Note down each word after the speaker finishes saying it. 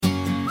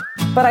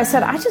But I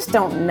said, I just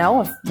don't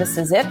know if this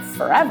is it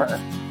forever.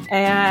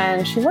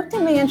 And she looked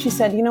at me and she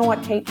said, you know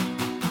what, Kate,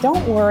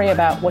 don't worry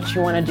about what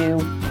you want to do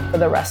for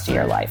the rest of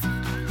your life.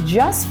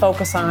 Just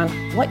focus on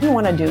what you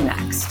want to do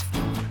next.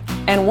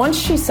 And once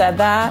she said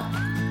that,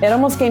 it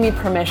almost gave me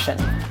permission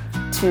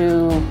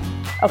to,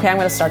 okay, I'm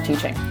going to start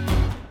teaching.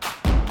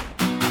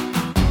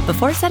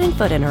 Before setting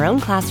foot in her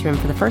own classroom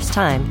for the first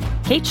time,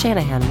 Kate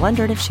Shanahan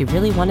wondered if she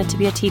really wanted to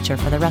be a teacher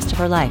for the rest of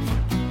her life.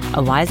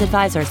 A wise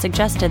advisor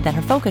suggested that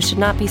her focus should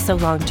not be so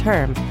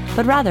long-term,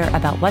 but rather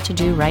about what to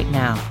do right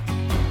now.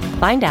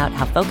 Find out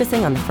how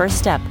focusing on the first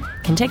step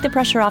can take the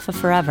pressure off of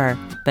forever,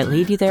 but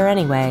lead you there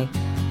anyway,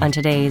 on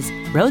today's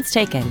Roads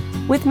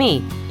Taken, with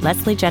me,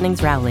 Leslie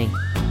Jennings Rowley.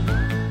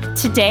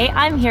 Today,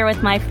 I'm here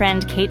with my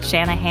friend Kate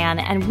Shanahan,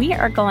 and we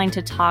are going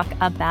to talk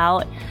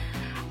about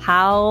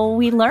how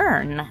we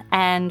learn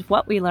and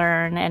what we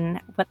learn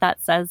and what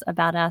that says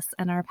about us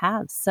and our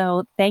paths.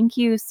 So thank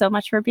you so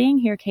much for being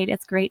here, Kate.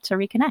 It's great to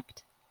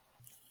reconnect.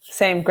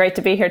 Same. Great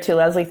to be here too,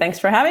 Leslie. Thanks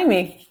for having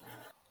me.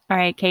 All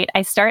right, Kate,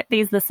 I start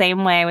these the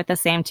same way with the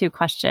same two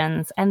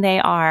questions, and they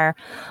are,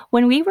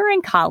 when we were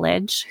in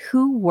college,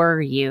 who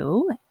were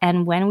you?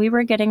 And when we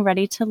were getting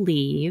ready to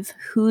leave,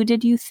 who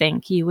did you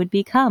think you would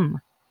become?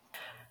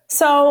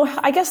 So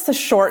I guess the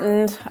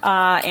shortened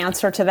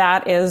answer to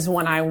that is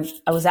when I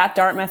was at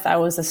Dartmouth, I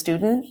was a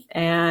student.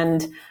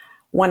 And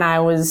when I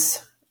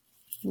was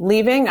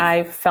leaving,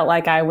 I felt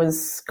like I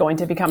was going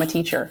to become a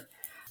teacher.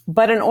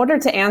 But in order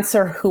to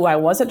answer who I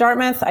was at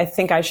Dartmouth, I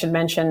think I should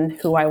mention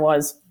who I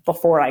was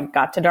before I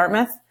got to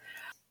Dartmouth.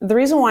 The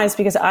reason why is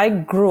because I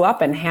grew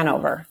up in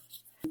Hanover.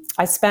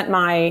 I spent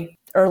my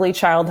early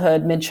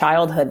childhood,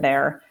 mid-childhood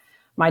there.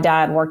 My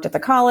dad worked at the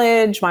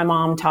college. My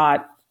mom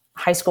taught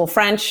high school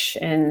French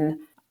in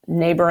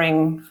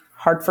neighboring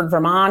Hartford,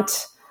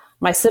 Vermont.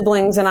 My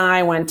siblings and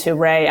I went to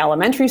Ray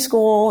Elementary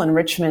School and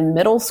Richmond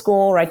Middle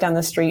School right down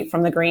the street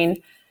from the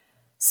Green.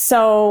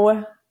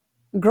 So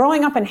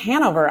growing up in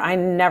Hanover, I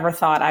never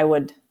thought I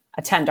would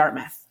attend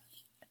Dartmouth.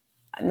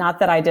 Not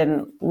that I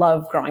didn't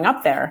love growing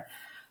up there,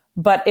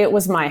 but it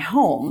was my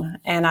home.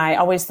 And I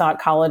always thought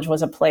college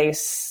was a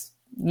place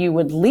you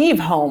would leave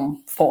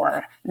home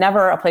for,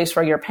 never a place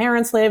where your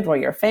parents lived, where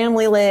your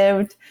family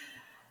lived.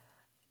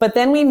 But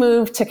then we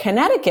moved to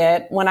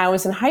Connecticut when I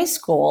was in high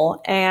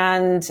school.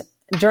 And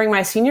during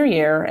my senior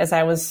year, as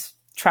I was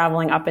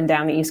traveling up and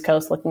down the East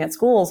Coast looking at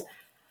schools,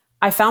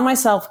 I found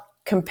myself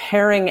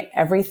comparing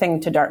everything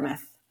to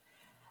Dartmouth.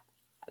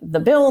 The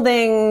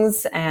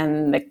buildings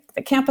and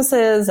the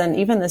campuses and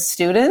even the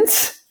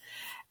students,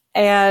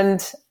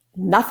 and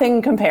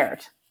nothing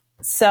compared.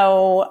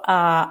 So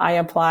I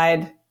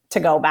applied to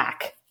go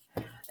back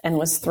and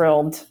was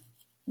thrilled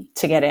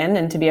to get in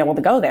and to be able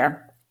to go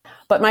there.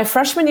 But my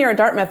freshman year at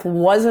Dartmouth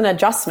was an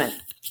adjustment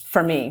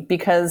for me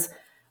because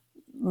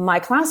my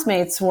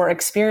classmates were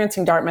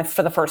experiencing Dartmouth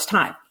for the first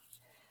time.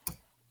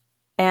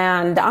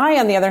 And I,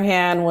 on the other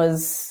hand,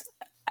 was,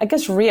 I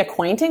guess,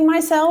 reacquainting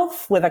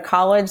myself with a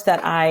college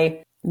that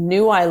I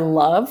knew I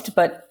loved,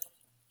 but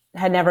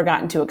had never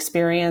gotten to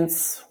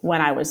experience when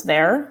I was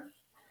there.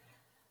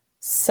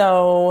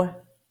 So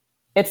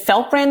it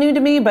felt brand new to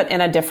me, but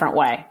in a different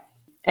way.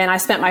 And I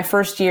spent my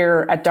first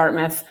year at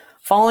Dartmouth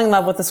falling in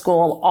love with the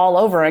school all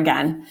over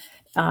again,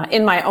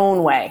 in my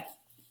own way.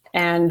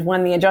 And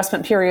when the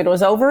adjustment period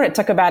was over, it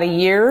took about a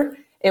year.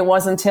 It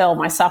wasn't until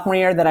my sophomore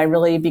year that I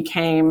really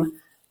became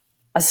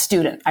a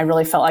student. I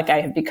really felt like I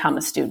had become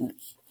a student.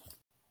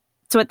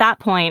 So at that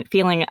point,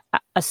 feeling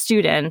a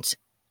student,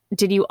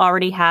 did you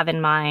already have in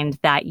mind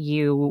that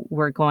you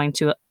were going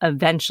to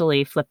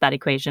eventually flip that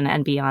equation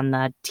and be on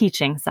the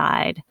teaching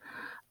side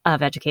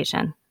of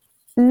education?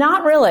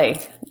 Not really.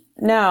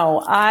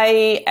 No,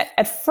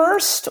 at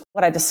first,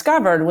 what I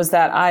discovered was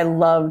that I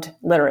loved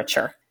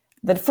literature.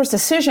 The first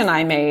decision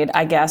I made,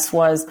 I guess,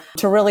 was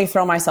to really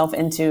throw myself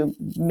into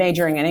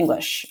majoring in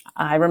English.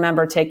 I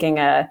remember taking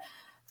an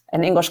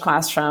English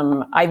class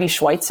from Ivy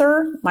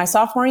Schweitzer my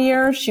sophomore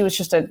year. She was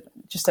just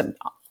an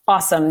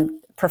awesome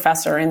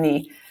professor in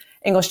the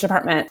English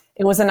department.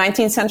 It was a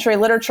 19th century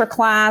literature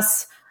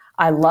class.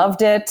 I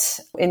loved it,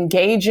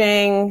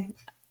 engaging,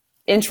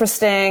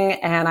 interesting,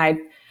 and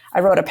I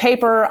wrote a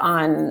paper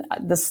on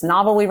this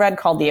novel we read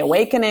called The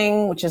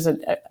Awakening, which is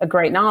a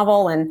great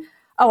novel. And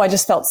I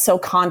just felt so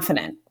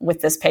confident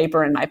with this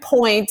paper and my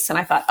points. And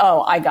I thought,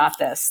 I got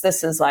this.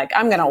 This is like,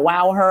 I'm going to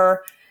wow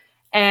her.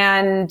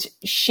 And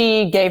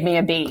she gave me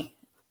a B.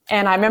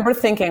 And I remember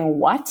thinking,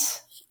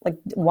 what? Like,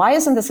 why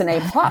isn't this an A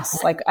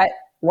plus? Like,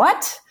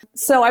 what?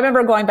 So I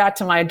remember going back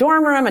to my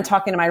dorm room and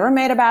talking to my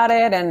roommate about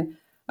it. And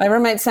my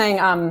roommate saying,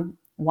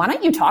 why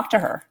don't you talk to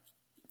her?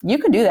 You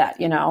could do that,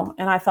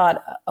 And I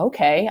thought,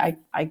 okay,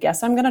 I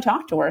guess I'm going to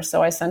talk to her.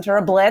 So I sent her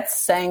a blitz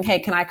saying, hey,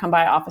 can I come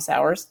by office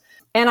hours?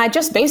 And I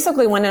just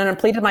basically went in and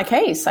pleaded my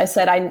case. I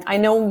said, I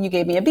know you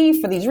gave me a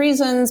B for these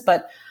reasons,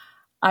 but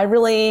I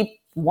really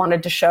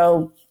wanted to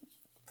show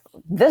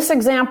this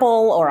example,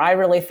 or I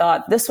really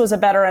thought this was a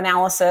better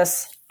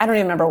analysis. I don't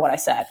even remember what I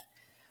said.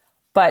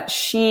 But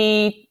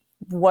she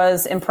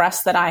was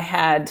impressed that I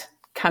had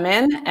come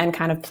in and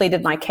kind of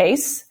pleaded my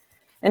case.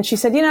 And she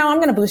said, I'm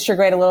going to boost your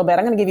grade a little bit.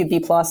 I'm going to give you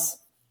B plus,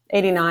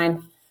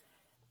 89.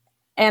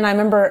 And I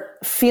remember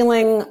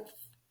feeling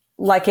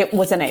like it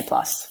was an A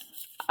plus.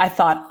 I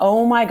thought,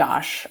 oh my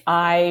gosh,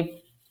 I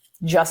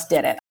just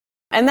did it.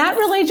 And that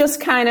really just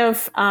kind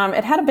of,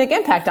 it had a big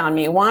impact on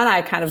me. One,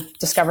 I kind of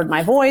discovered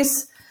my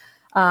voice.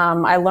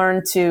 I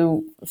learned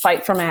to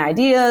fight for my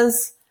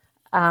ideas.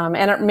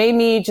 And it made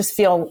me just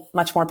feel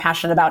much more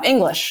passionate about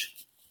English.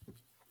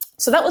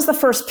 So that was the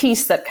first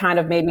piece that kind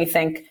of made me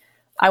think,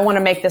 I want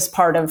to make this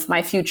part of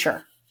my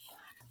future.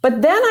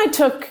 But then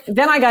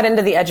I got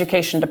into the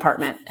education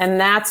department. And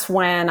that's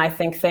when I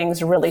think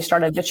things really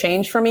started to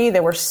change for me.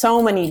 There were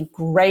so many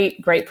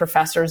great, great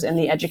professors in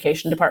the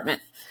education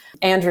department.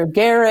 Andrew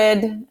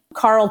Garrett,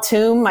 Carl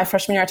Toom, my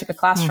freshman year, I took a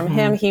class from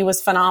him. He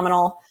was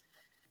phenomenal.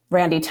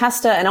 Randy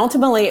Testa. And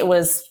ultimately it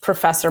was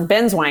Professor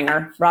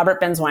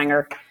Robert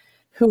Binswanger,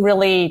 who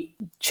really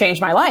changed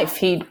my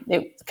life.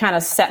 It kind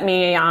of set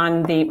me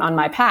on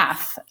my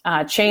path,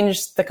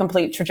 changed the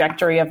complete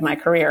trajectory of my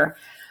career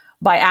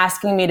by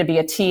asking me to be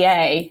a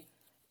TA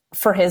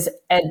for his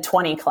Ed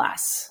 20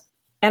 class.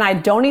 And I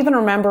don't even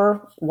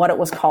remember what it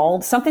was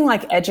called, something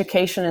like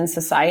Education and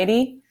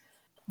Society.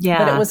 Yeah.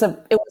 But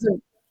it was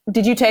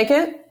did you take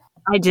it?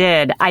 I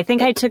did. I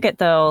think I took it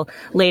though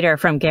later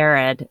from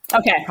Garrett.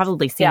 Okay.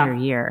 Probably senior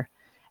year.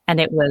 And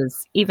it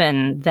was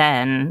even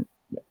then,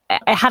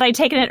 had I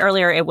taken it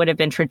earlier, it would have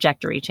been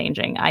trajectory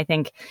changing. I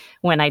think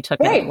when I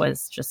took it, it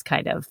was just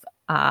kind of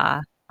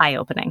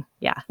eye-opening.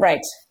 Yeah.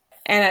 Right.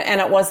 And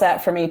it was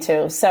that for me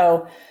too.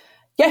 So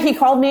yeah, he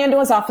called me into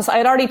his office. I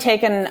had already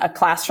taken a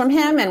class from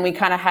him and we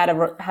kind of had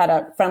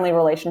a friendly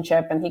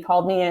relationship. And he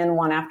called me in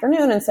one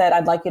afternoon and said,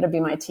 I'd like you to be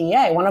my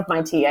TA. One of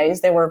my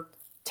TAs, they were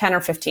 10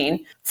 or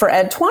 15 for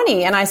Ed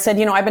 20. And I said,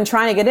 I've been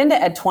trying to get into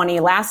Ed 20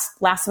 last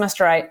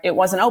semester. It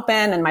wasn't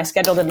open and my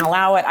schedule didn't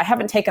allow it. I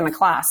haven't taken the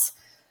class.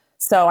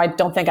 So I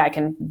don't think I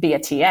can be a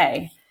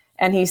TA.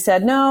 And he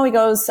said, no, he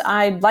goes,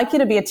 I'd like you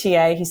to be a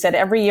TA. He said,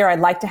 every year I'd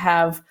like to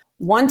have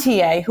one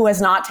TA who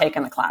has not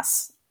taken the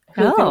class,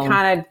 who can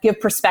kind of give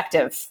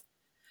perspective.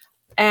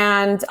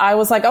 And I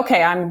was like,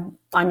 okay,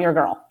 I'm your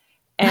girl.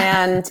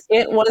 And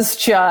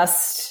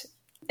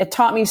it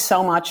taught me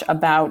so much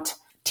about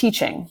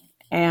teaching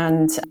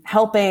and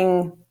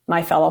helping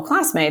my fellow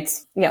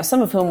classmates,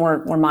 some of whom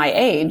were my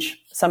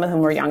age, some of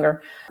whom were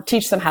younger,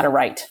 teach them how to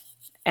write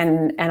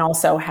and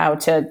also how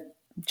to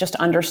just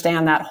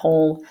understand that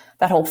whole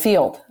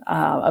field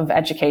of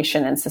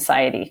education and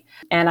society.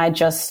 And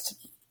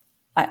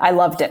I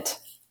loved it.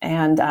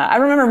 And I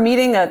remember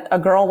meeting a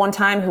girl one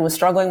time who was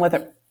struggling with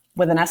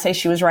an essay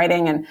she was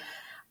writing.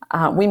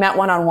 And we met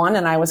one-on-one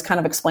and I was kind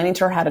of explaining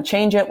to her how to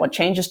change it, what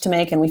changes to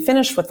make. And we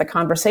finished with the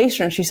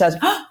conversation. And she says,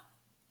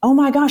 oh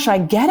my gosh, I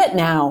get it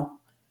now.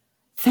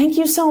 Thank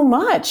you so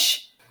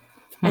much.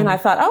 And I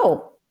thought,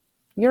 oh,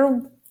 you're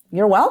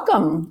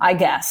welcome, I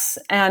guess.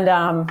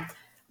 And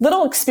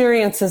little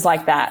experiences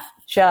like that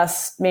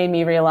just made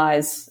me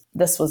realize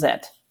this was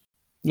it.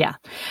 Yeah.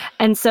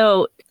 And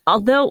so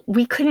although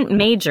we couldn't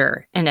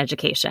major in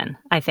education,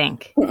 I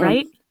think,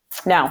 right?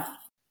 No.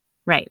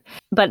 Right.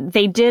 But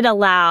they did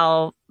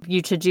allow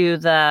you to do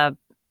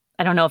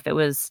I don't know if it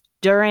was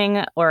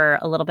during or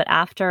a little bit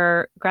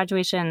after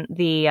graduation,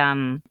 the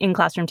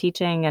in-classroom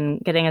teaching and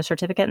getting a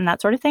certificate and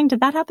that sort of thing. Did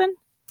that happen?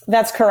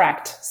 That's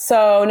correct.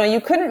 So no, you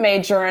couldn't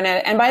major in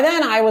it. And by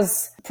then I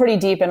was pretty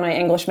deep in my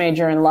English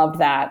major and loved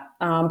that.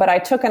 But I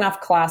took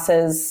enough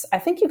classes. I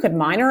think you could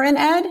minor in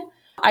ed.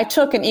 I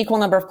took an equal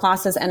number of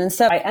classes and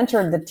instead I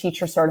entered the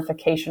teacher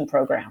certification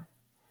program.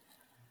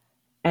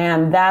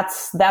 And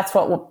that's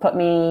what put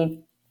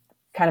me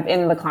kind of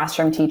in the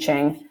classroom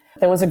teaching.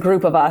 There was a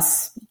group of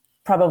us,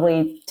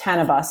 probably 10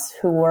 of us,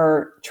 who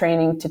were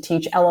training to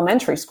teach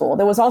elementary school.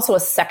 There was also a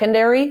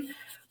secondary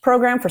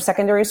program for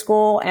secondary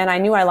school. And I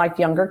knew I liked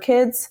younger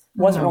kids.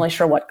 Wasn't really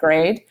sure what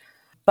grade.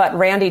 But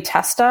Randy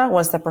Testa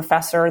was the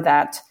professor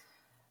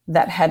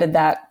that headed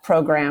that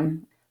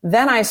program.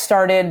 Then I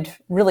started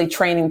really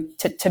training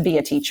to be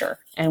a teacher.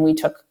 And we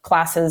took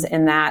classes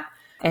in that.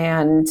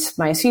 And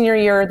my senior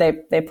year,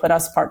 they put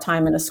us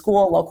part-time in a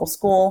local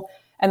school.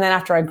 And then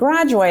after I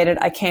graduated,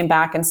 I came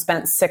back and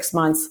spent 6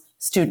 months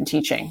student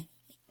teaching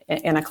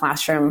in a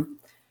classroom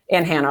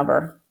in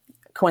Hanover.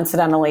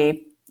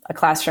 Coincidentally, a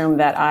classroom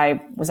that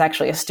I was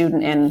actually a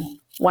student in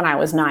when I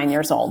was 9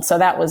 years old. So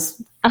that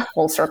was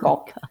full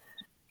circle.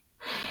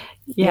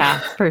 Yeah,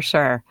 for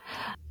sure.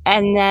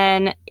 And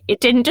then it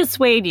didn't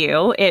dissuade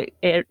you.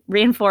 It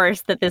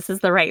reinforced that this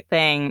is the right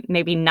thing,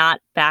 maybe not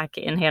back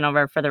in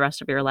Hanover for the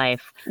rest of your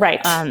life.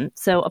 Right.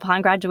 So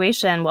upon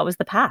graduation, what was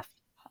the path?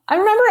 I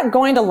remember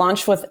going to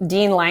lunch with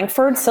Dean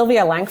Langford,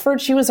 Sylvia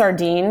Langford. She was our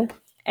dean,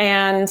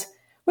 and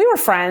we were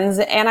friends.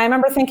 And I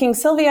remember thinking,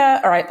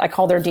 Sylvia, or I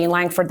called her Dean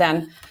Langford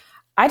then,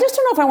 I just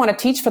don't know if I want to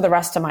teach for the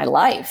rest of my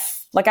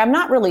life. Like, I'm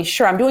not really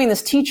sure. I'm doing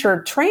this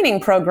teacher training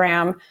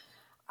program.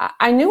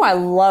 I knew I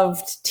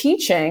loved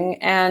teaching,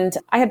 and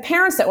I had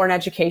parents that were in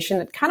education.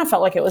 It kind of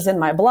felt like it was in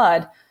my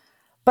blood.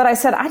 But I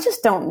said, I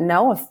just don't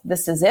know if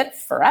this is it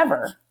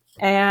forever.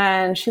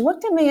 And she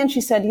looked at me and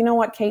she said, you know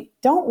what, Kate,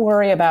 don't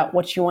worry about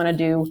what you want to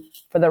do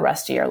for the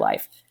rest of your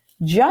life.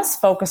 Just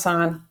focus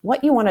on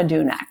what you want to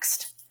do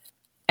next.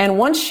 And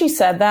once she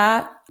said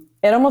that,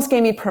 it almost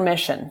gave me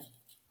permission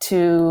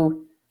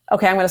to,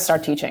 okay, I'm going to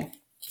start teaching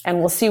and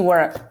we'll see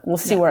where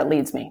it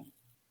leads me.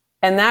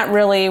 And that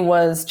really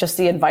was just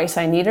the advice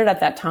I needed at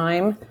that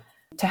time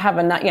to have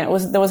enough,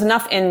 there was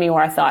enough in me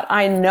where I thought,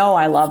 I know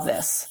I love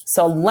this.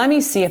 So let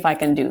me see if I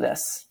can do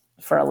this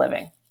for a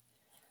living.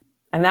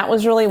 And that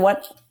was really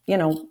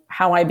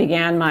how I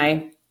began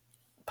my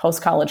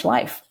post-college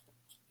life.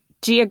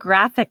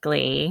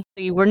 Geographically,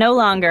 you were no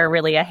longer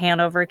really a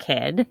Hanover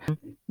kid,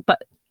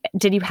 but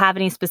did you have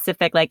any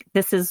specific,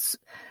 this is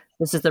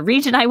the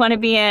region I want to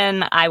be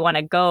in, I want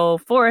to go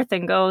forth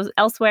and go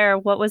elsewhere?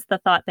 What was the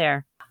thought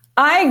there?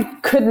 I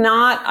could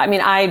not.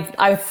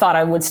 I thought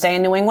I would stay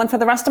in New England for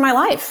the rest of my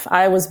life.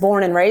 I was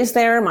born and raised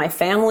there. My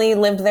family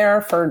lived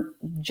there for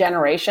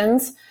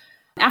generations.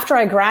 After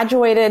I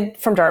graduated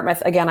from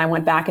Dartmouth, again, I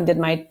went back and did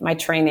my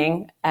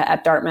training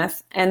at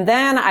Dartmouth. And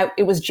then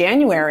it was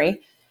January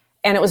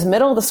and it was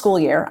middle of the school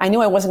year. I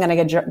knew I wasn't going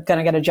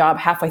to get a job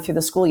halfway through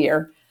the school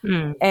year.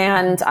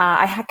 And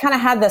I kind of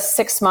had this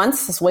 6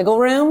 months, this wiggle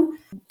room.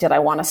 Did I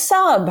want to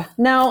sub?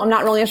 No, I'm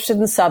not really interested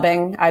in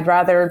subbing. I'd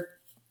rather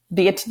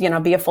be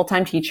a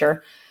full-time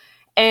teacher.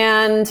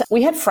 And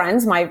we had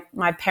friends. My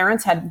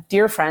parents had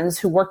dear friends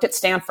who worked at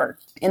Stanford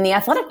in the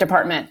athletic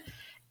department.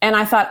 And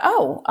I thought,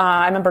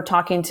 I remember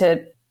talking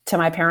to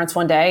my parents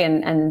one day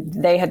and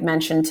they had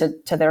mentioned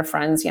to their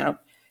friends,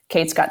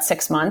 Kate's got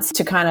 6 months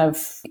to kind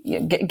of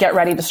get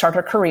ready to start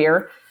her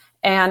career.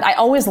 And I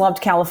always loved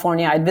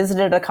California. I'd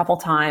visited a couple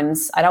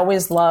times. I'd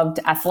always loved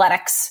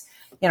athletics,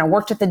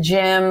 worked at the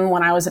gym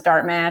when I was at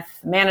Dartmouth,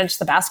 managed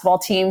the basketball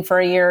team for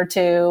a year or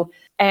two.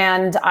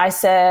 And I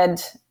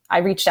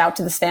reached out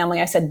to the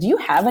family. I said, do you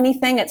have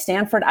anything at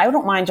Stanford? I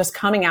don't mind just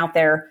coming out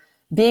there,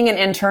 being an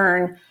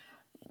intern,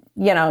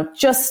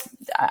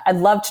 I'd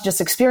love to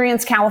just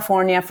experience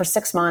California for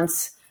 6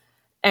 months.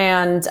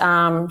 And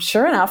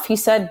sure enough, he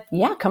said,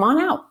 yeah, come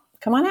on out.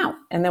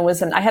 And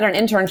I had an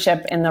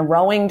internship in the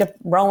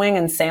rowing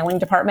and sailing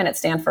department at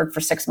Stanford for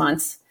 6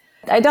 months.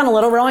 I'd done a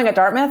little rowing at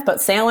Dartmouth,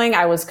 but sailing,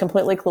 I was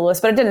completely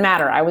clueless, but it didn't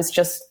matter. I was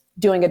just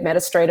doing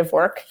administrative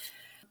work.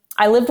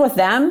 I lived with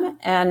them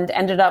and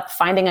ended up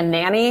finding a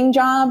nannying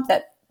job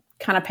that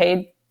kind of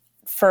paid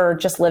for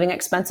just living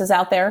expenses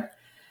out there.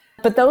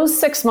 But those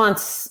 6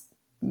 months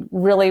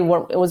really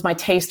it was my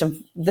taste of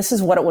this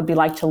is what it would be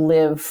like to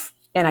live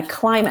in a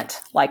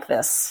climate like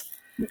this,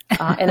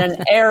 in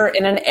an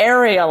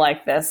area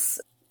like this.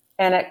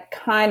 And it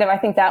kind of, I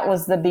think that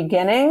was the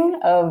beginning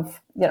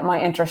of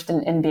my interest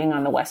in being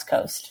on the West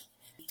Coast.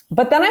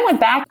 But then I went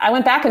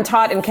back and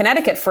taught in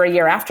Connecticut for a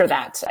year after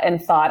that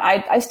and thought,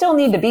 I still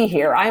need to be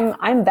here.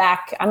 I'm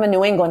back. I'm a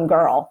New England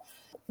girl.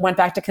 Went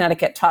back to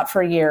Connecticut, taught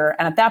for a year.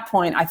 And at that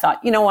point I thought,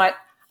 you know what?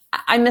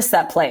 I miss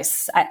that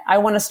place. I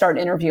want to start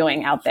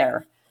interviewing out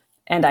there.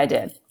 And I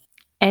did.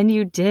 And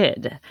you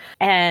did.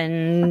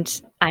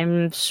 And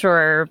I'm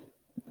sure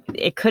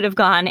it could have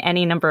gone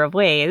any number of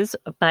ways,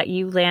 but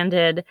you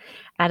landed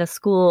at a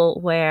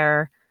school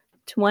where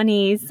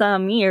 20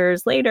 some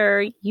years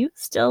later, you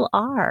still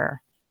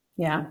are.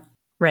 Yeah.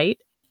 Right?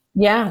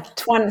 Yeah.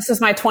 This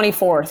is my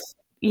 24th.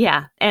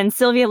 Yeah. And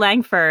Sylvia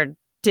Langford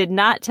did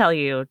not tell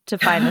you to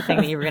find the thing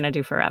that you were going to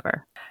do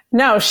forever.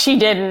 No, she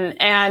didn't.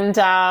 And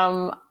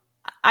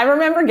I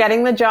remember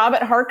getting the job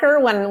at Harker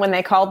when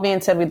they called me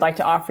and said, we'd like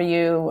to offer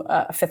you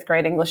a fifth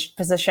grade English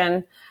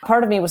position.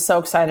 Part of me was so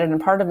excited. And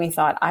part of me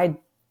thought,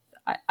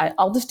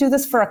 I'll just do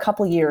this for a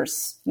couple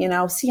years,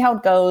 see how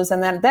it goes.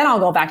 And then I'll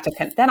go back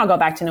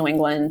to New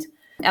England.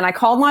 And I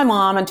called my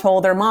mom and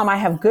told her, Mom, I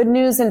have good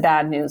news and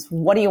bad news.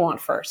 What do you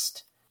want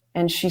first?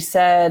 And she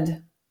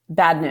said,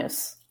 bad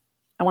news.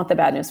 I want the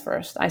bad news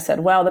first. I said,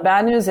 well, the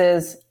bad news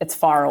is it's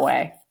far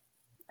away.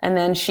 And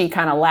then she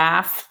kind of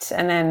laughed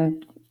and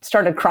then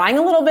started crying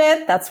a little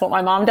bit. That's what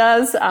my mom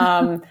does.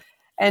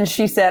 And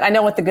she said, I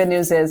know what the good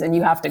news is and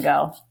you have to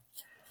go.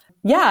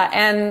 Yeah.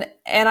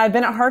 And I've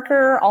been at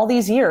Harker all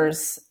these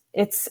years.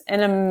 It's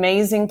an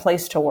amazing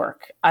place to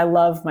work. I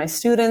love my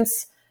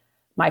students,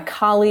 my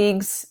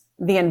colleagues,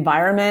 the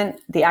environment,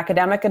 the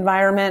academic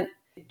environment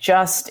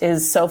just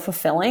is so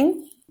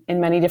fulfilling in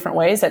many different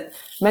ways at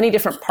many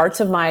different parts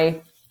of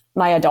my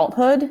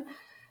adulthood.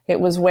 It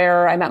was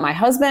where I met my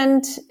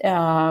husband.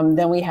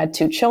 Then we had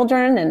 2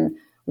 children and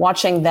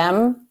watching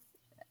them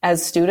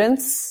as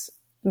students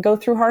go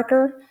through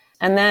Harker.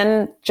 And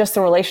then just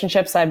the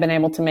relationships I've been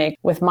able to make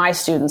with my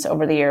students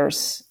over the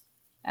years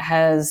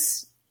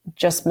has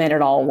just made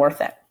it all worth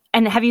it.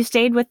 And have you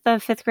stayed with the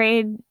 5th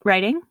grade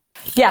writing?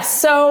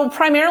 Yes. So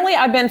primarily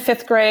I've been a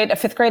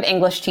 5th grade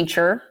English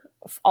teacher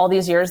all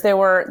these years. There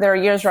were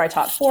years where I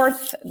taught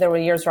 4th. There were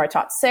years where I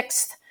taught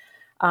 6th.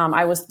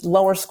 I was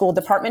lower school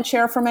department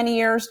chair for many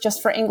years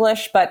just for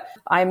English, but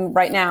I'm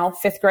right now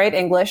 5th grade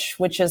English,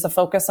 which is a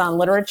focus on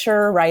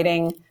literature,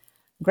 writing,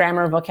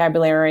 grammar,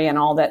 vocabulary, and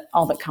all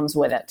that comes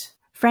with it.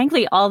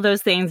 frankly, all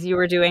those things you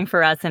were doing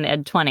for us in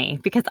Ed 20,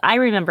 because I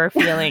remember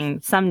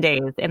feeling some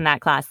days in that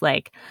class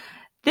like,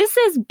 this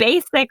is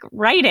basic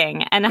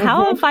writing. And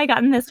how have I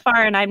gotten this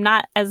far and I'm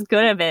not as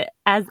good of it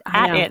at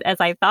it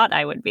as I thought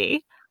I would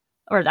be,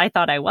 or I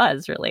thought I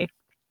was really.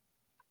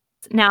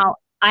 Now,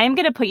 I'm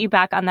going to put you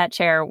back on that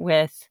chair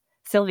with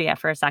Sylvia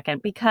for a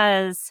second,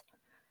 because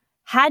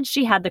had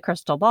she had the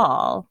crystal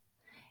ball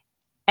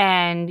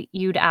and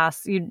you'd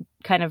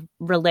kind of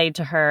relayed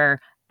to her,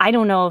 I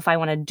don't know if I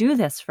want to do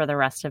this for the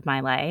rest of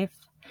my life.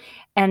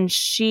 And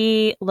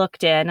she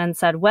looked in and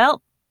said,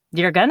 well,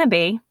 you're going to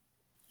be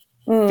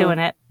doing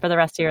it for the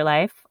rest of your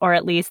life, or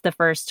at least the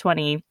first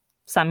 20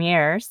 some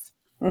years.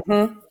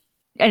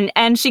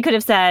 And she could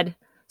have said,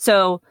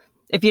 so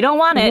if you don't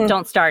want it,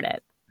 don't start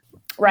it.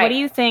 Right. What do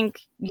you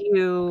think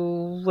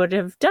you would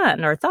have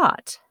done or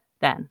thought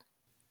then?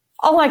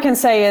 All I can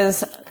say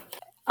is,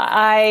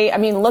 I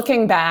mean,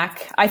 looking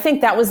back, I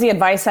think that was the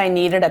advice I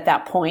needed at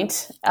that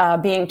point,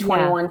 being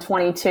 21,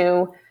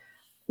 22,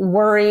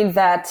 worried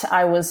that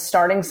I was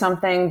starting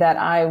something that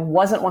I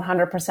wasn't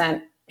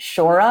 100%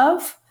 sure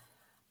of.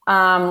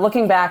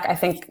 Looking back, I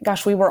think,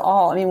 gosh, were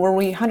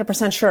we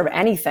 100% sure of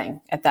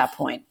anything at that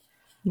point?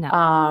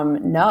 No.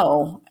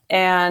 No.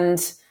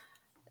 And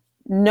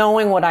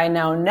knowing what I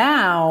know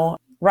now,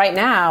 right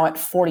now at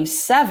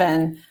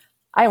 47,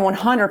 I am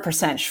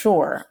 100%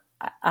 sure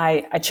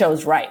I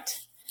chose right.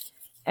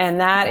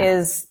 And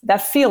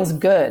that feels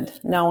good,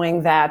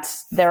 knowing that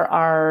there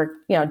are,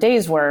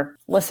 days where,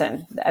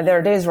 there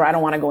are days where I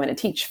don't want to go in and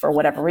teach for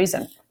whatever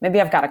reason. Maybe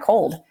I've got a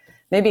cold.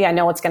 Maybe I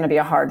know it's going to be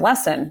a hard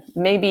lesson.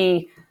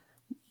 Maybe,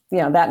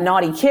 that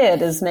naughty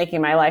kid is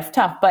making my life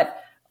tough. But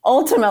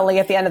ultimately,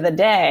 at the end of the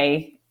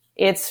day,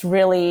 it's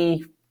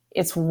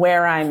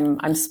where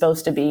I'm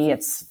supposed to be.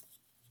 It's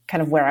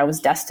kind of where I was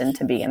destined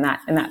to be in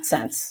that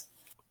sense.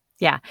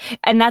 Yeah.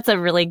 And that's a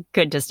really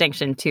good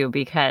distinction too,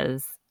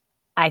 because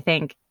I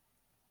think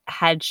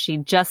had she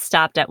just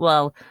stopped at,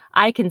 well,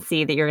 I can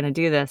see that you're going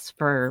to do this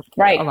for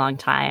a long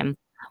time,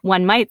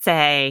 one might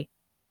say,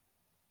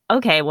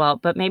 okay, well,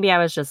 but maybe I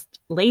was just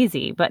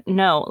lazy. But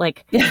no,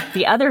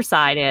 the other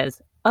side is,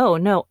 oh,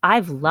 no,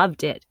 I've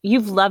loved it.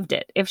 You've loved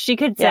it. If she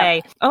could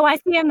say, oh, I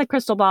see in the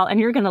crystal ball and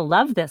you're going to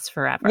love this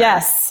forever.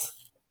 Yes.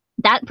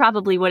 That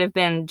probably would have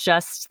been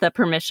just the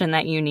permission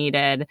that you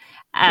needed,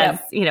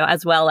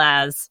 as well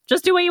as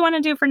just do what you want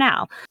to do for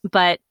now.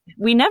 But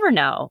we never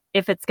know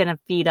if it's going to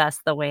feed us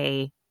the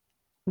way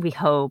we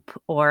hope,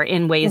 or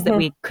in ways that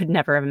we could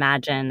never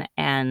imagine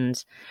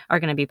and are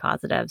going to be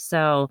positive.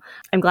 So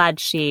I'm glad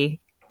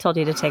she told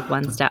you to take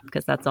one step,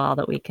 because that's all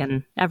that we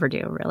can ever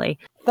do, really.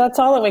 That's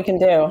all that we can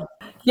do.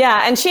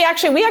 Yeah. And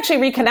we actually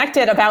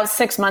reconnected about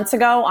 6 months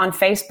ago on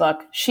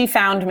Facebook. She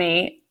found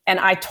me and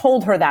I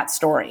told her that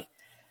story.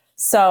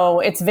 So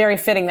it's very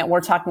fitting that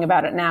we're talking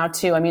about it now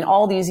too. I mean,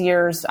 all these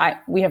years, I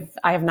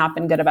have not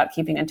been good about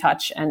keeping in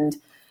touch, and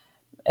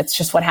it's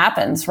just what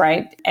happens,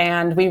 right?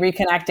 And we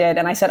reconnected,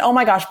 and I said, oh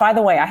my gosh, by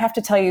the way, I have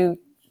to tell you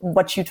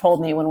what you told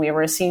me when we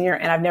were a senior,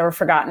 and I've never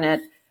forgotten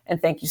it.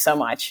 And thank you so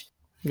much.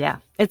 Yeah,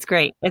 it's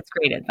great. It's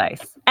great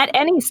advice at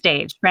any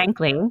stage,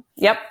 frankly.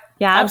 Yep.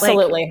 Yeah,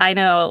 absolutely. I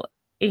know,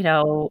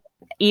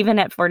 even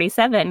at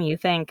 47, you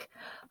think,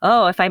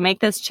 oh, if I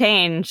make this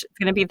change, it's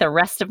going to be the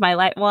rest of my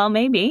life. Well,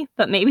 maybe,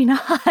 but maybe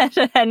not.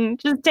 And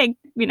just take,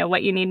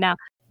 what you need now.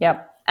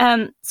 Yep.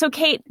 So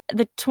Kate,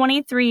 the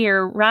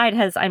 23-year ride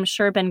has, I'm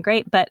sure, been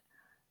great, but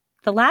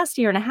the last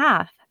year and a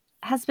half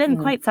has been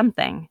quite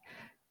something.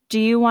 Do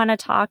you want to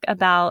talk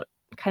about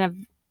kind of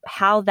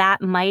how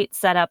that might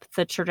set up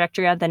the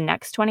trajectory of the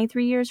next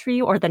 23 years for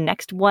you, or the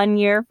next 1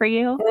 year for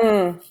you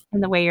in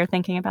the way you're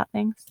thinking about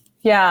things?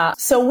 Yeah.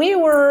 So we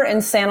were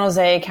in San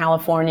Jose,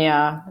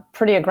 California,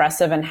 pretty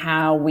aggressive in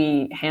how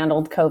we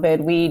handled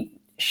COVID. We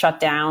shut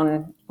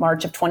down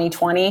March of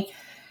 2020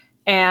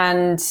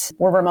 and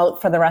were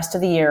remote for the rest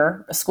of the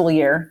year, a school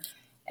year.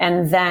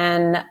 And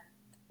then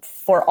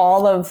for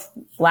all of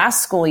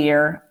last school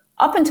year,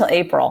 up until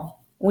April,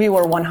 we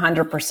were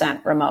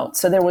 100% remote.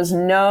 So there was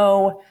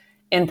no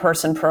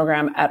in-person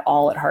program at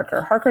all at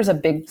Harker. Harker's a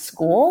big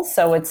school,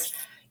 so it's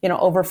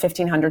over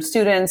 1,500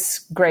 students,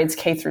 grades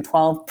K through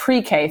 12,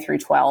 pre-K through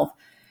 12.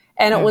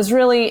 And it was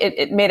really,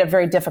 it made it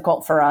very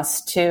difficult for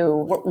us to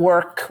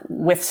work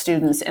with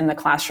students in the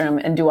classroom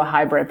and do a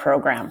hybrid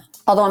program.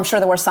 Although I'm sure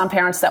there were some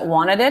parents that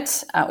wanted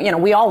it.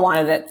 We all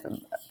wanted it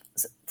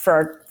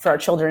for our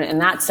children in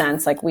that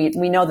sense. Like we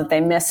know that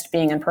they missed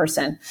being in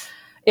person.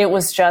 It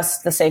was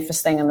just the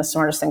safest thing and the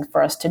smartest thing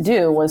for us to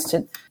do was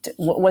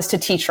to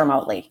teach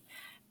remotely.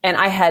 And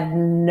I had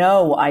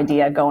no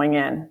idea going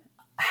in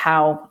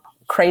how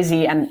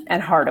crazy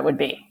and hard it would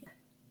be.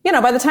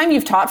 By the time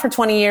you've taught for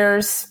 20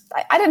 years,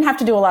 I didn't have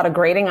to do a lot of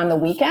grading on the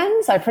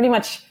weekends. I pretty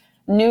much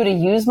knew to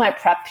use my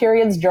prep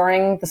periods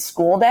during the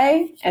school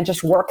day and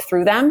just work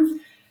through them.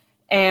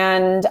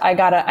 And I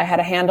had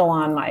a handle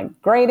on my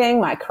grading,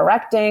 my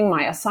correcting,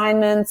 my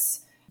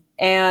assignments,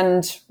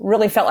 and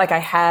really felt like I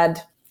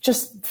had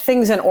just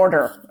things in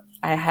order.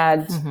 I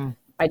had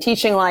my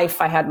teaching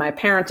life, I had my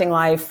parenting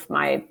life,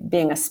 my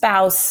being a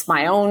spouse,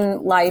 my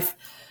own life.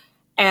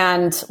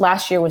 And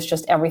last year was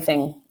just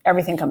everything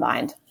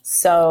combined.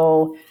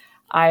 So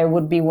I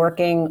would be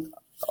working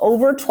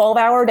over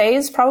 12-hour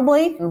days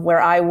probably,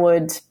 where I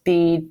would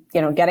be,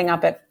 getting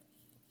up at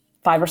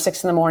 5 or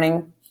 6 in the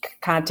morning,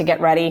 kind of to get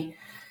ready.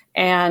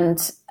 And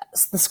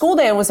the school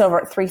day was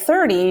over at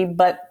 3:30.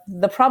 But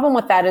the problem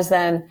with that is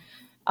then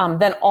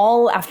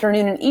all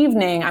afternoon and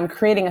evening, I'm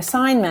creating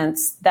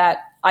assignments that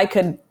I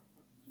could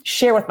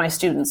share with my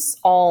students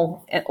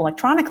all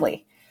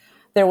electronically.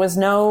 There was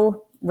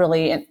no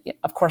really,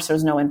 of course,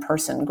 there's no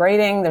in-person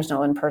grading. There's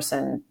no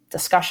in-person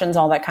discussions,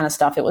 all that kind of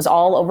stuff. It was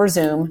all over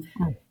Zoom.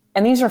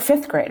 And these are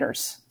 5th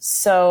graders.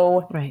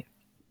 So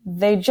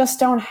they just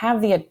don't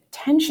have the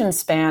attention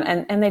span.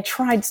 And they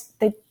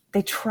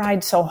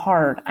tried so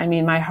hard. I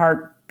mean, my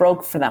heart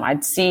broke for them.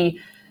 I'd see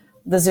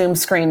the Zoom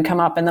screen come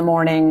up in the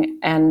morning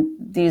and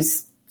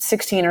these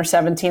 16 or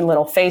 17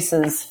 little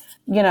faces,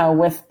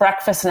 with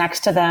breakfast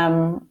next to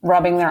them,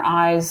 rubbing their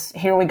eyes.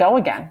 Here we go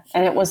again.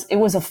 And it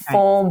was a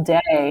full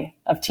day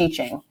of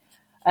teaching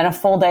and a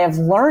full day of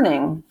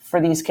learning for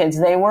these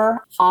kids. They were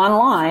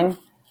online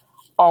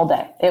all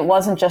day. It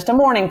wasn't just a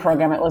morning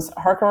program. It was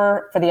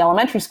Harker for the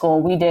elementary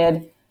school.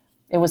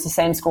 It was the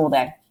same school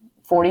day,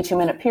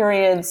 42-minute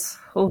periods.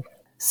 Ooh.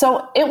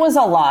 So it was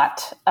a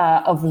lot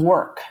of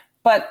work.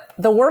 But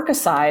the work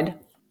aside,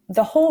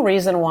 the whole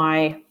reason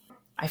why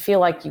I feel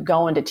like you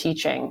go into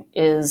teaching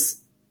is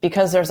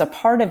because there's a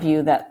part of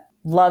you that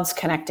loves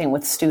connecting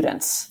with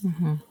students.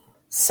 Mm-hmm.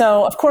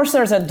 So, of course,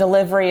 there's a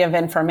delivery of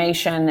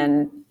information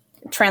and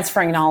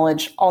transferring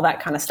knowledge, all that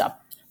kind of stuff.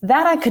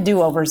 That I could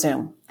do over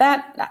Zoom.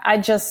 That I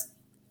just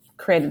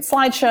created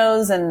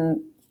slideshows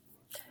and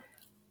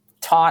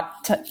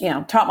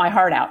taught my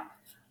heart out.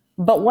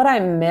 But what I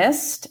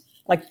missed,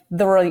 like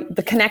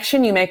the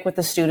connection you make with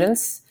the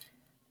students,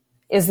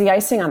 is the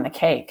icing on the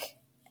cake.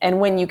 And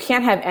when you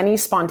can't have any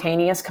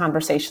spontaneous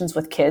conversations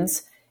with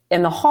kids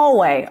in the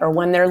hallway or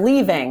when they're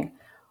leaving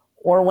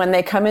or when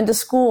they come into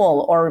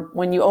school or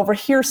when you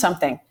overhear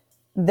something,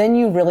 then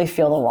you really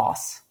feel the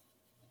loss.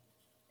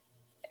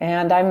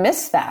 And I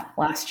missed that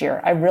last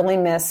year. I really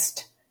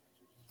missed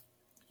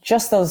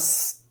just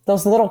those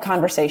little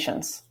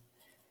conversations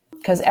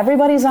because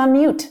everybody's on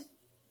mute.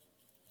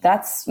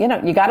 That's,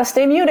 you got to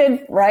stay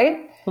muted,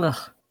 right? Ugh.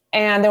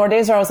 And there were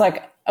days where I was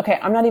like, okay,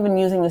 I'm not even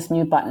using this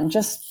mute button.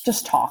 Just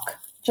talk.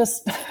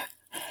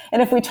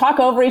 And if we talk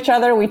over each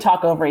other, we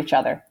talk over each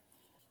other.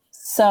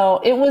 So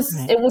it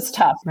was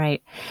tough.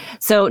 Right.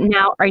 So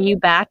now are you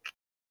back?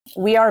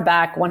 We are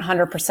back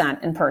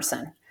 100% in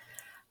person.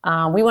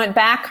 We went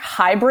back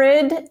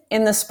hybrid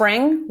in the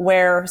spring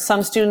where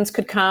some students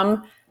could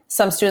come.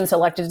 Some students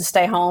elected to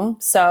stay home.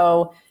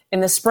 So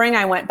in the spring,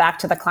 I went back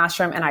to the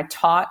classroom and I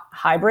taught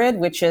hybrid,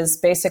 which is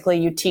basically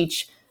you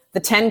teach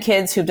the 10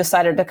 kids who've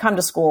decided to come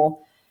to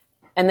school.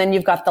 And then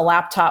you've got the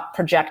laptop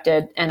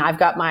projected and I've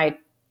got my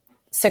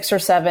 6 or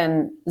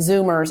 7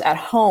 Zoomers at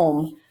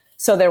home.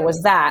 So there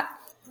was that,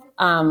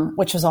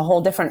 which was a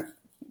whole different,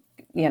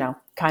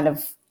 kind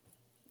of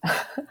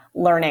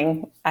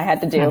learning I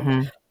had to do.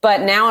 Mm-hmm.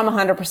 But now I'm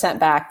 100%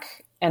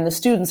 back and the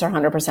students are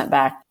 100%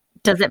 back.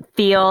 Does it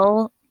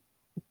feel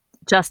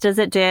just as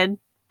it did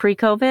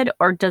pre-COVID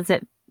or does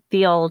it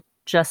feel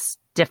just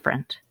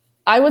different?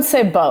 I would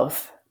say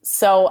both.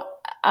 So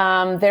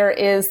there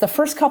is the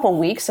first couple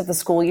weeks of the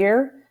school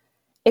year.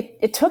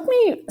 It took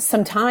me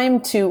some time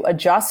to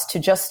adjust to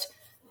just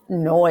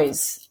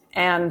noise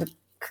and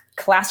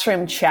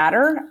classroom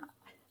chatter.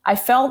 I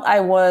felt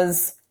I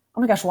was,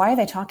 oh my gosh, why are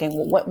they talking?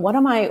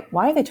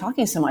 Why are they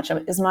talking so much?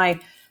 Is my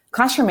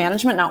classroom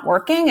management not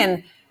working?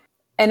 And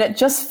it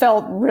just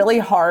felt really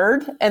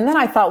hard. And then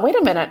I thought, wait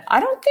a minute, I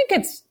don't think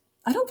it's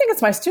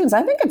my students.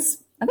 I think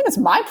it's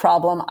my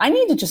problem. I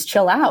need to just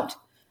chill out.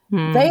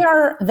 They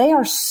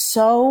are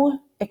so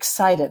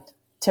excited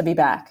to be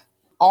back.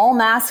 All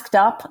masked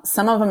up,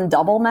 some of them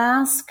double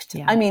masked.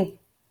 Yeah. I mean,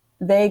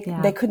 they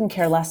couldn't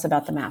care less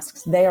about the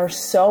masks. They are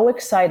so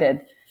excited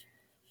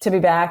to be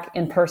back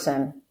in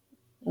person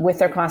with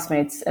their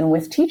classmates and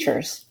with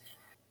teachers.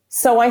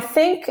 So I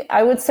think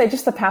I would say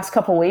just the past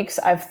couple weeks,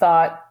 I've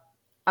thought,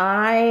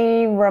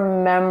 I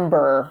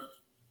remember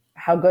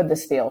how good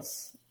this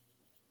feels.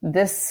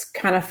 This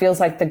kind of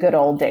feels like the good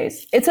old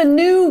days. It's a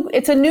new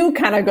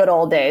kind of good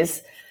old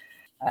days.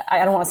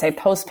 I don't want to say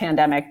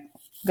post-pandemic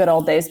good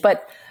old days,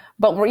 but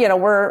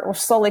we're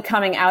slowly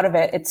coming out of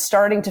it. It's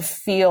starting to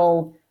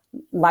feel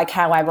like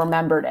how I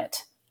remembered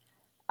it,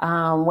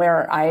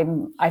 where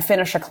I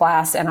finish a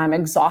class and I'm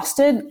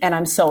exhausted and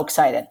I'm so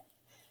excited.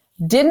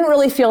 Didn't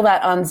really feel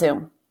that on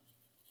Zoom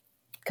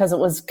because it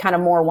was kind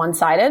of more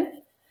one-sided.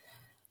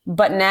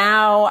 But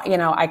now,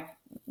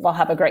 I'll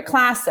have a great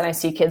class and I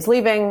see kids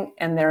leaving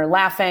and they're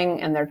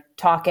laughing and they're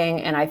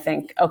talking. And I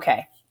think,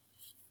 okay,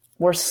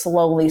 we're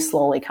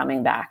slowly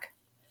coming back.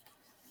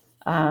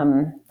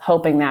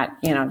 Hoping that,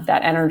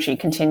 that energy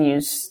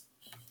continues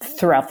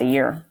throughout the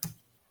year.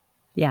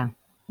 Yeah.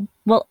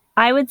 Well,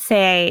 I would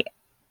say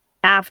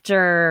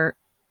after,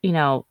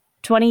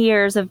 20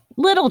 years of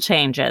little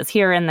changes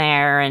here and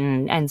there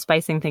and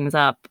spicing things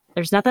up.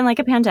 There's nothing like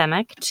a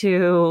pandemic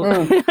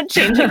to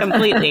change it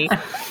completely.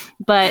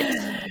 But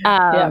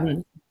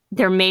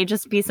there may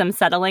just be some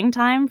settling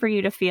time for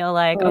you to feel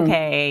like,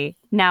 okay,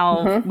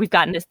 now we've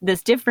gotten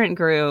this different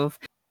groove.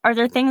 Are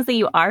there things that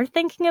you are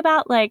thinking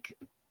about? Like,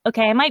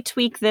 okay, I might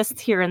tweak this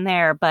here and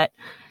there, but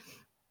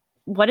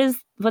what's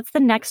the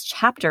next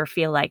chapter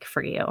feel like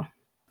for you?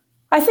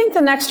 I think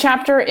the next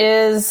chapter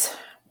is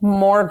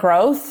more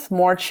growth,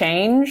 more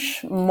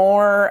change,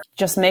 more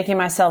just making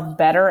myself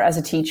better as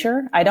a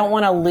teacher. I don't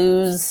want to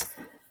lose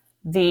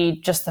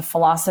the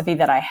philosophy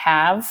that I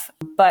have,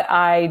 but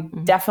I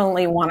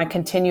definitely want to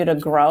continue to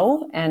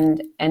grow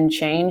and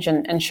change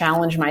and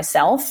challenge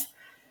myself.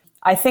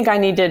 I think I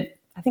need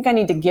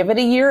to give it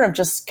a year of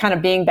just kind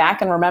of being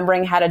back and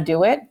remembering how to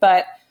do it.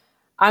 But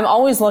I'm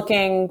always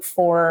looking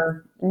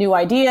for new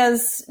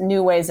ideas,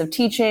 new ways of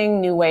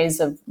teaching, new ways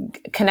of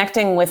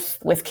connecting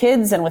with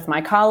kids and with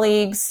my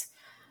colleagues.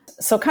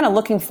 So kind of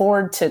looking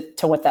forward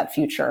to what that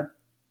future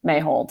may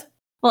hold.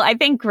 Well, I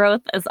think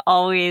growth is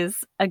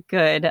always a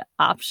good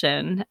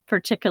option,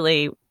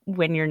 particularly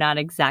when you're not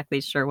exactly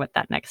sure what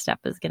that next step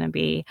is going to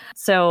be.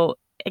 So,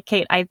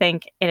 Kate, I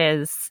think it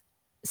is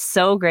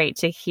so great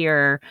to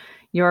hear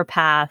your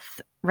path,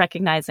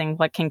 recognizing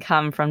what can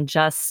come from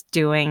just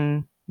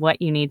doing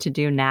what you need to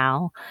do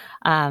now,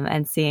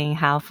 and seeing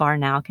how far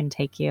now can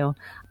take you.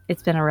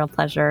 It's been a real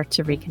pleasure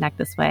to reconnect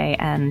this way,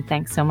 and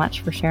thanks so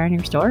much for sharing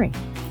your story.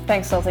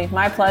 Thanks, Lizzie.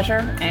 My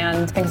pleasure,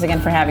 and thanks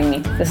again for having me.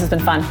 This has been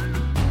fun.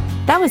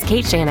 That was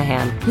Kate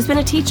Shanahan, who's been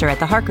a teacher at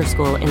the Harker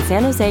School in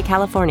San Jose,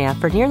 California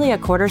for nearly a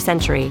quarter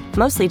century,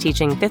 mostly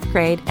teaching 5th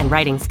grade and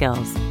writing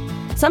skills.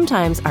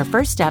 Sometimes our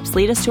first steps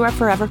lead us to our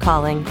forever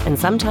calling, and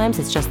sometimes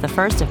it's just the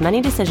first of many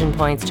decision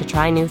points to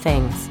try new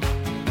things.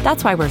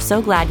 That's why we're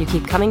so glad you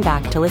keep coming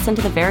back to listen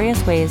to the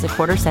various ways a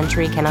quarter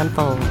century can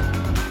unfold.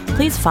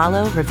 Please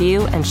follow,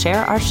 review, and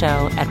share our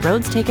show at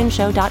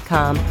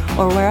roadstakenshow.com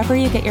or wherever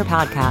you get your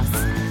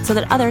podcasts so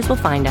that others will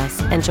find us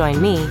and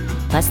join me,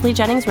 Leslie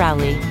Jennings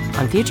Rowley,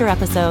 on future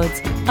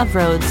episodes of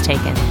Roads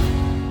Taken.